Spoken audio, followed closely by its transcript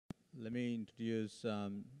Let me introduce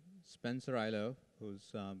Spencer Aeillo, who's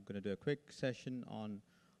going to do a quick session on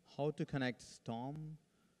how to connect Storm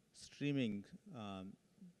streaming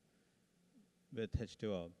with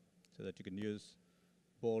H2O so that you can use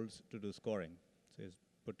bolts to do scoring. So he's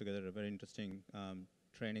put together a very interesting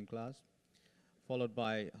training class, followed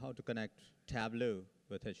by how to connect Tableau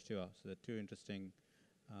with H2O. So there are two interesting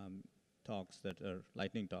talks that are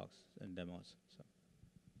lightning talks and demos. So.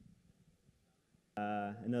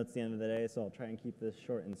 I know it's the end of the day, so I'll try and keep this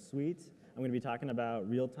short and sweet. I'm going to be talking about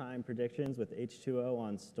real-time predictions with H2O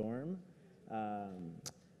on Storm.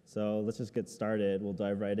 So let's just get started. We'll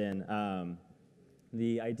dive right in.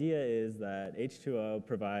 The idea is that H2O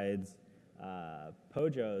provides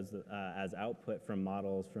POJOs as output from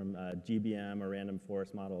models from GBM or random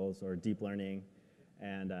forest models or deep learning.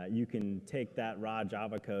 And you can take that raw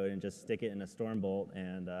Java code and just stick it in a Storm bolt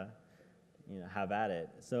and have at it.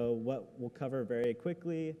 So what we'll cover very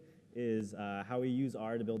quickly is how we use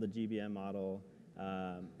R to build a GBM model,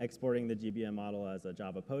 exporting the GBM model as a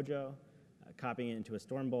Java POJO, copying it into a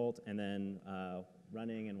Storm bolt, and then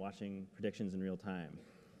running and watching predictions in real time.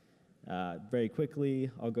 Very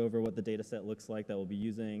quickly, I'll go over what the data set looks like that we'll be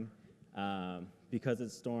using. Because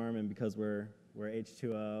it's Storm and because we're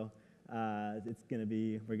H2O,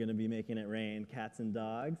 we're gonna be making it rain cats and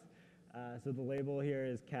dogs. So the label here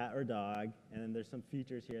is cat or dog, and then there's some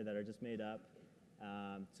features here that are just made up.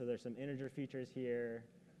 So there's some integer features here,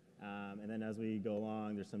 and then as we go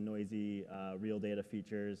along, there's some noisy real data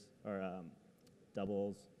features or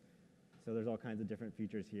doubles. So there's all kinds of different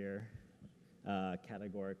features here,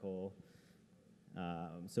 categorical.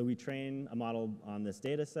 So we train a model on this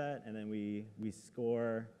data set, and then we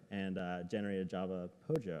score and generate a Java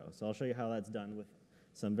POJO. So I'll show you how that's done with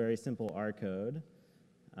some very simple R code.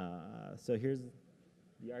 So here's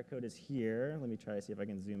the R code is here. Let me try to see if I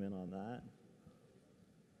can zoom in on that.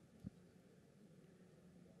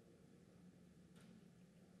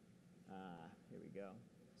 Here we go.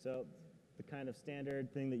 So the kind of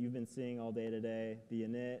standard thing that you've been seeing all day today, the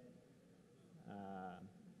init.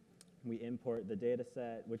 We import the data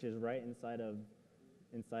set, which is right inside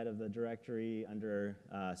of the directory under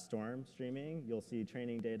Storm streaming. You'll see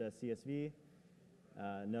training data CSV.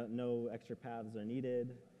 No extra paths are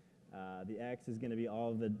needed. The X is going to be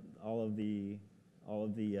all of the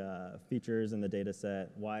features in the data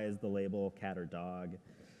set. Y is the label cat or dog.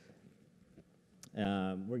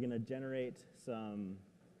 We're going to generate some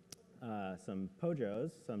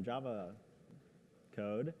POJOs, some Java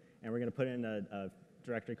code, and we're going to put in a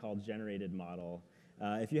directory called generated model.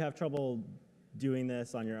 If you have trouble doing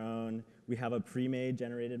this on your own, we have a pre-made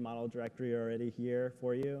generated model directory already here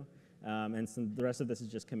for you. And the rest of this is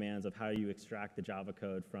just commands of how you extract the Java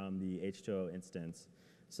code from the H2O instance.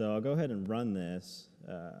 So I'll go ahead and run this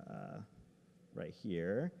right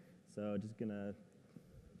here. So just gonna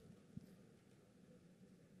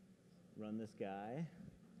run this guy.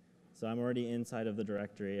 So I'm already inside of the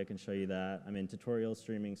directory. I can show you that. I'm in tutorial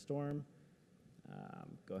streaming Storm.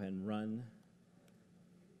 Go ahead and run.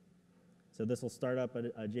 So this will start up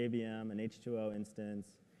a JVM, an H2O instance,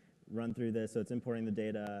 run through this. So it's importing the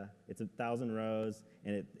data. It's 1,000 rows,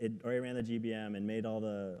 and it already ran the GBM and made all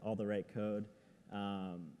the right code.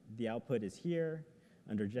 The output is here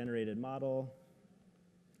under generated model.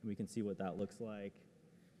 We can see what that looks like.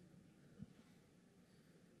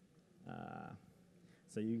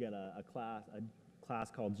 So you get a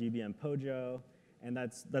class called GBM POJO, and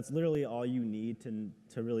that's literally all you need to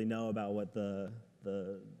really know about what the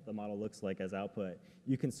model looks like as output.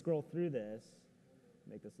 You can scroll through this,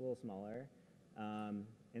 make this a little smaller,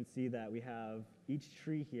 and see that we have each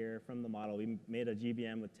tree here from the model. We made a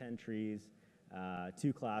GBM with 10 trees,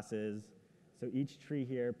 2 classes. So each tree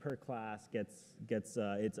here per class gets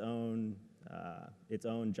its own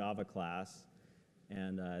Java class.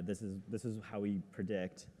 And this is how we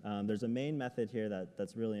predict. There's a main method here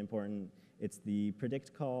that's really important. It's the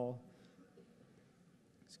predict call.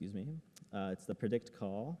 Excuse me. It's the predict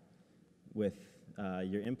call with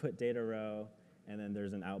your input data row, and then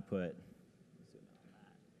there's an output. Zoom in on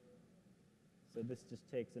that. So this just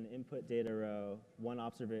takes an input data row, one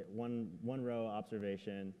row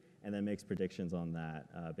observation, and then makes predictions on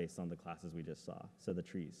that based on the classes we just saw. So the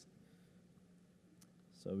trees.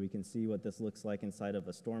 So we can see what this looks like inside of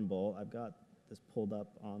a Storm bolt. I've got this pulled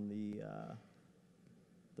up on the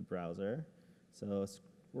browser. So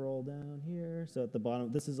scroll down here. So at the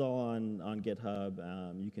bottom, this is all on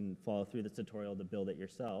GitHub. You can follow through this tutorial to build it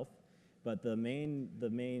yourself. But the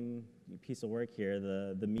main piece of work here,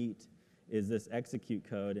 the meat, is this execute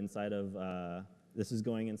code inside of, this is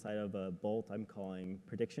going inside of a bolt I'm calling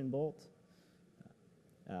prediction bolt.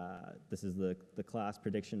 This is the class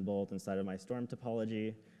prediction bolt inside of my storm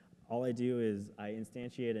topology. All I do is I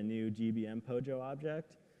instantiate a new GBM Pojo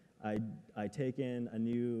object. I take in a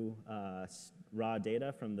new raw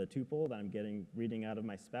data from the tuple that I'm reading out of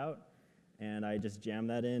my spout, and I just jam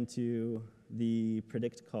that into the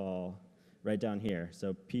predict call right down here.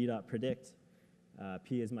 So p.predict,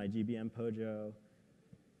 p is my GBM Pojo,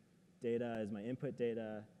 data is my input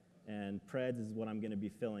data, and preds is what I'm going to be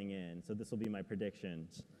filling in. So this will be my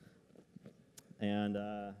predictions. And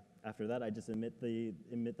after that, I just emit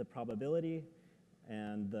the probability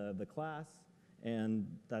and the class, and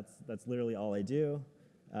that's literally all I do.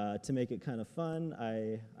 To make it kind of fun,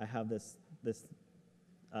 I have this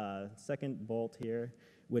second bolt here,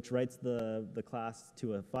 which writes the class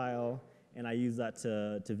to a file, and I use that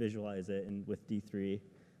to visualize it with D3.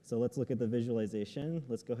 So let's look at the visualization.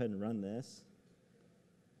 Let's go ahead and run this.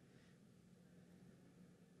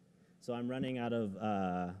 So I'm running out of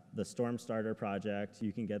the Storm Starter project.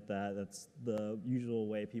 You can get that. That's the usual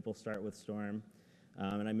way people start with Storm.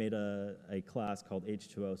 And I made a class called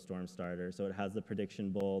H2O Storm Starter. So it has the prediction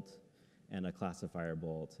bolt and a classifier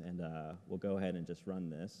bolt. And we'll go ahead and just run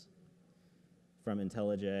this. From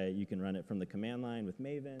IntelliJ, you can run it from the command line with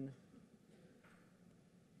Maven.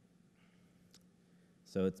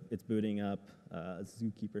 So it's booting up a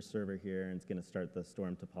Zookeeper server here, and it's going to start the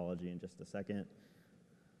Storm topology in just a second.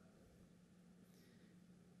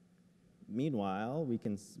 Meanwhile, we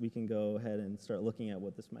can go ahead and start looking at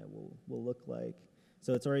what this will look like.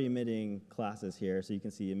 So it's already emitting classes here, so you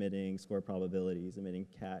can see emitting score probabilities, emitting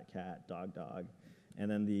cat, cat, dog, dog.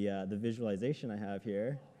 And then the visualization I have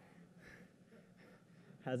here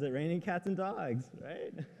has it raining cats and dogs,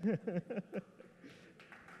 right?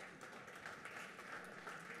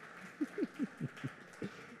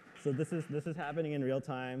 So this is happening in real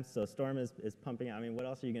time. So Storm is pumping out. I mean, what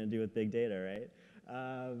else are you going to do with big data, right?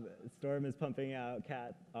 Storm is pumping out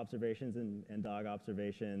cat observations and dog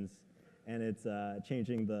observations, and it's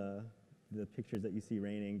changing the pictures that you see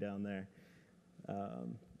raining down there.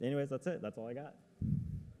 Anyways, that's it. That's all I got.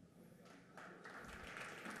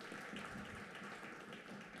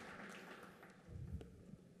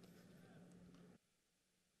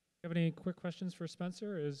 You have any quick questions for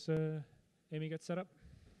Spencer as Amy gets set up?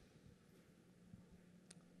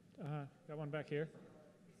 Got one back here.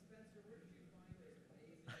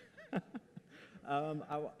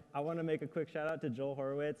 I want to make a quick shout out to Joel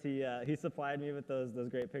Horowitz. He supplied me with those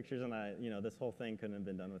great pictures, and this whole thing couldn't have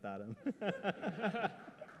been done without him.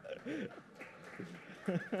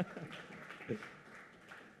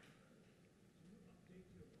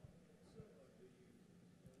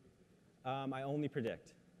 I only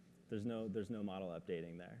predict. There's no model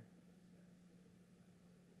updating there.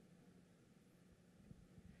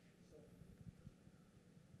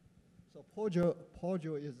 So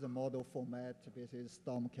Pojo is the model format basically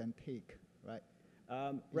Storm can take, right?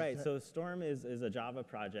 Right. So Storm is a Java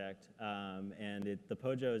project, and the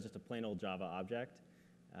Pojo is just a plain old Java object.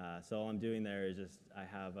 So all I'm doing there is I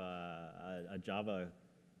have a Java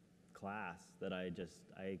class that I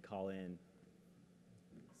call in.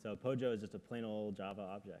 So Pojo is just a plain old Java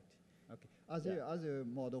object. Okay. Other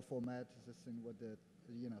model format is the thing what the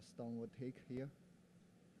Storm would take here.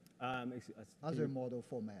 Other model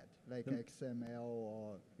format like XML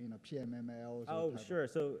or PMML. Oh, sure.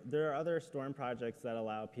 So there are other Storm projects that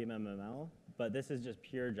allow PMML, but this is just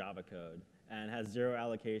pure Java code and has zero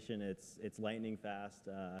allocation. It's lightning fast.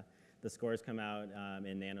 The scores come out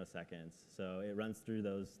in nanoseconds, so it runs through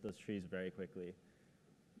those trees very quickly.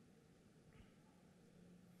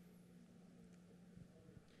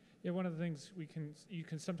 Yeah, one of the things you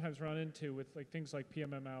can sometimes run into with things like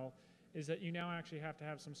PMML is that you now actually have to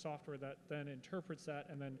have some software that then interprets that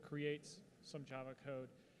and then creates some Java code.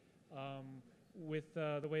 With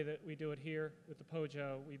the way that we do it here with the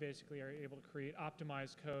Pojo, we basically are able to create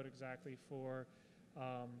optimized code exactly for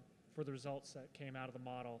the results that came out of the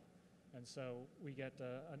model. And so we get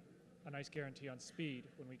a nice guarantee on speed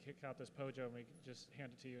when we kick out this Pojo, and we just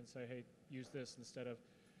hand it to you and say, hey, use this instead of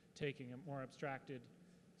taking a more abstracted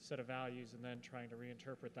set of values and then trying to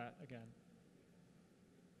reinterpret that again.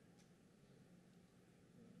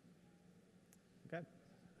 Okay.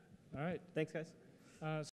 All right. Thanks, guys.